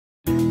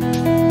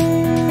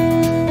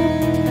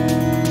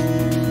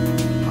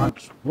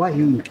Why are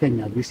you in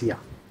Kenya this year?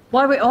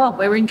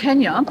 We're in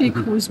Kenya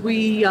because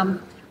we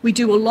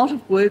do a lot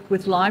of work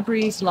with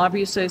libraries,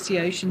 library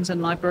associations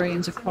and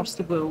librarians across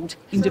the world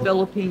in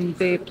developing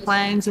their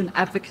plans and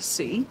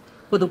advocacy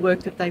for the work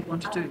that they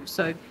want to do.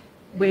 So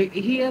we're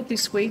here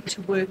this week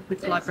to work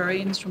with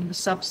librarians from the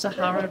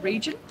Sub-Saharan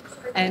region,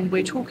 and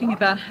we're talking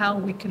about how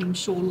we can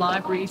ensure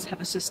libraries have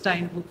a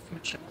sustainable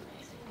future.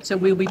 So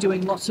we'll be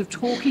doing lots of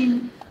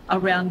talking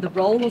around the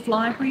role of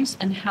libraries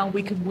and how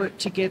we can work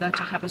together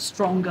to have a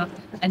stronger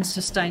and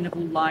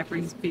sustainable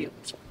libraries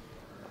field.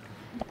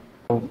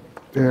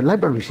 The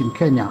libraries in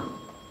Kenya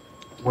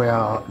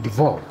were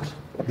devolved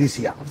this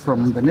year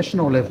from the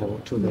national level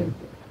to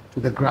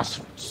the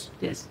grassroots.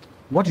 Yes.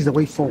 What is the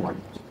way forward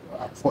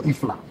for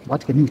IFLA?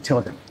 What can you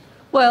tell them?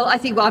 Well, I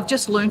think I've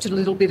just learned a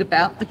little bit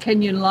about the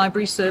Kenyan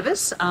Library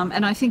Service,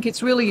 and I think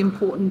it's really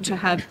important to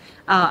have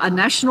a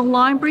national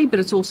library, but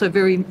it's also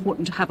very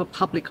important to have a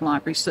public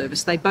library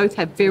service. They both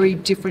have very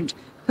different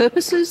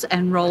purposes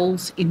and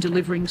roles in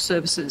delivering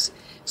services.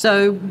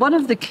 So one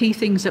of the key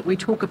things that we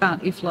talk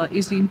about IFLA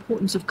is the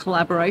importance of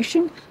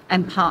collaboration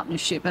and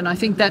partnership, and I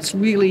think that's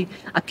really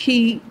a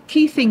key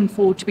thing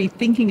to be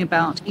thinking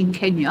about in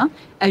Kenya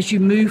as you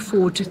move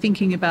forward to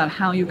thinking about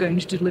how you're going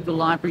to deliver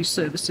library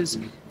services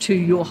to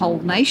your whole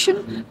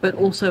nation, but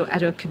also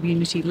at a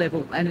community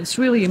level. And it's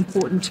really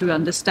important to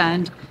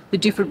understand the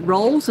different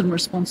roles and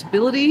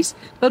responsibilities,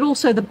 but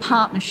also the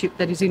partnership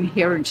that is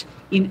inherent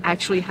in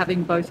actually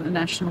having both a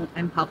national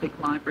and public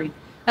library.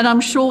 And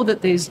I'm sure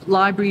that there's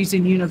libraries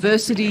in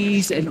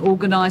universities and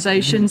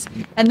organisations,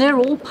 and they're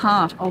all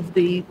part of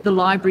the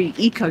library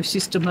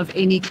ecosystem of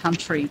any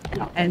country.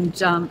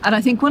 And I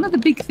think one of the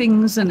big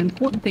things and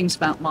important things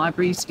about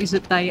libraries is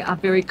that they are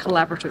very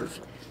collaborative.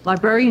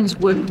 Librarians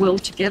work well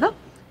together,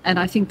 and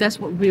I think that's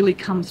what really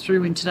comes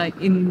through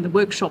in the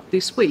workshop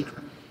this week,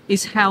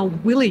 is how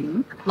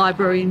willing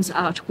librarians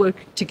are to work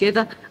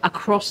together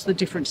across the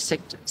different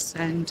sectors.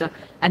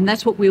 And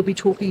that's what we'll be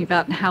talking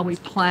about and how we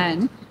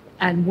plan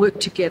and work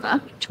together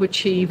to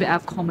achieve our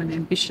common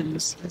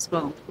ambitions as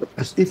well.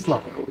 As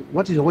IFLA,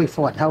 what is the way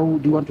forward? How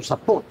do you want to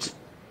support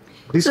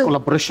this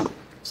collaboration?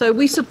 So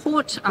we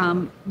support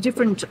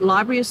different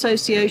library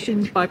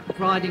associations by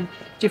providing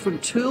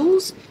different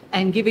tools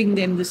and giving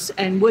them this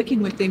and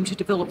working with them to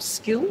develop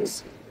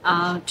skills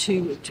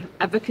to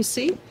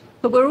advocacy.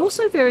 But we're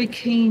also very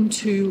keen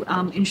to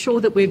ensure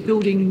that we're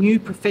building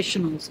new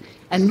professionals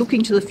and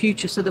looking to the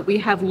future so that we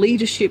have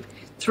leadership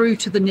through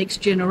to the next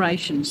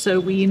generation. So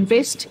we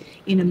invest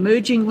in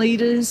emerging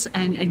leaders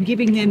and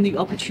giving them the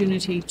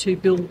opportunity to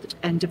build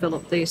and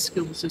develop their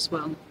skills as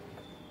well.